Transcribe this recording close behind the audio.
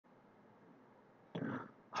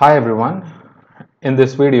Hi everyone. In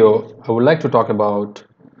this video, I would like to talk about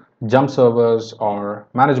jump servers or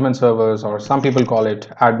management servers, or some people call it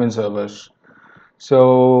admin servers.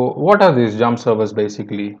 So what are these jump servers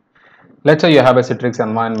basically? Let's say you have a Citrix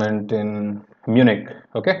environment in Munich,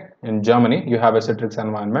 okay? In Germany, you have a Citrix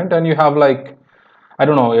environment and you have like, I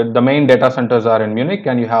don't know, the main data centers are in Munich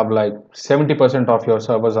and you have like 70% of your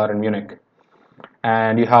servers are in Munich,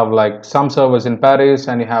 and you have like some servers in Paris,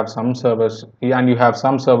 and you have some servers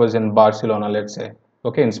in Barcelona, let's say,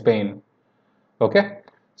 okay, in Spain. Okay,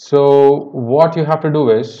 so what you have to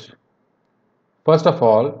do is, first of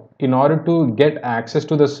all, in order to get access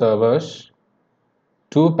to the servers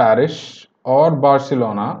to Paris or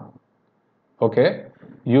Barcelona, okay,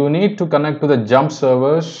 you need to connect to the jump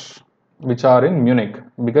servers which are in Munich,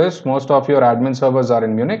 because most of your admin servers are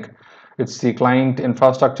in Munich. It's the client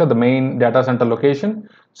infrastructure, the main data center location.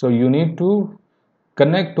 So you need to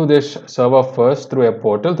connect to this server first through a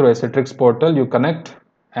portal, through a Citrix portal. You connect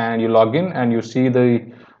and you log in and you see the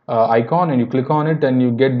icon and you click on it and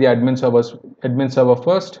you get the admin server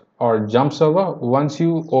first, or jump server. Once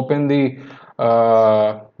you open the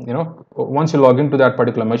once you log into that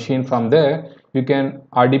particular machine, from there you can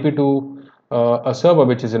RDP to a server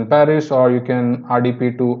which is in Paris, or you can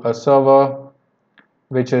RDP to a server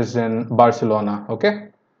which is in Barcelona. Okay,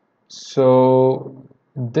 so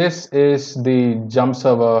this is the jump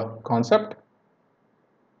server concept.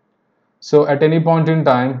 So at any point in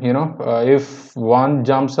time, if one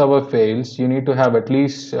jump server fails, you need to have at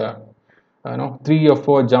least 3 or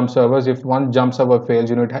 4 jump servers. If one jump server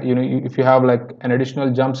fails, if you have like an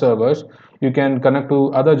additional jump servers, you can connect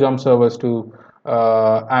to other jump servers to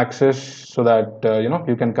access, so that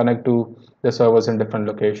you can connect to the servers in different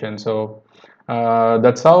locations. So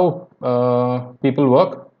that's how people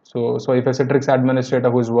work. So if a Citrix administrator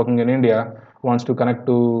who is working in India wants to connect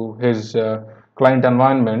to his client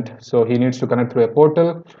environment, so he needs to connect through a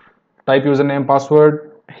portal, type username,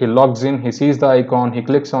 password, he logs in, he sees the icon, he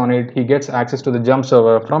clicks on it, he gets access to the jump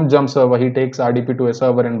server. From jump server, he takes RDP to a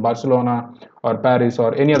server in Barcelona or Paris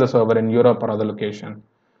or any other server in Europe or other location.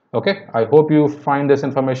 Okay, I hope you find this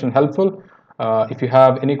information helpful. If you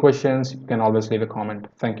have any questions, you can always leave a comment.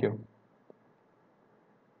 Thank you.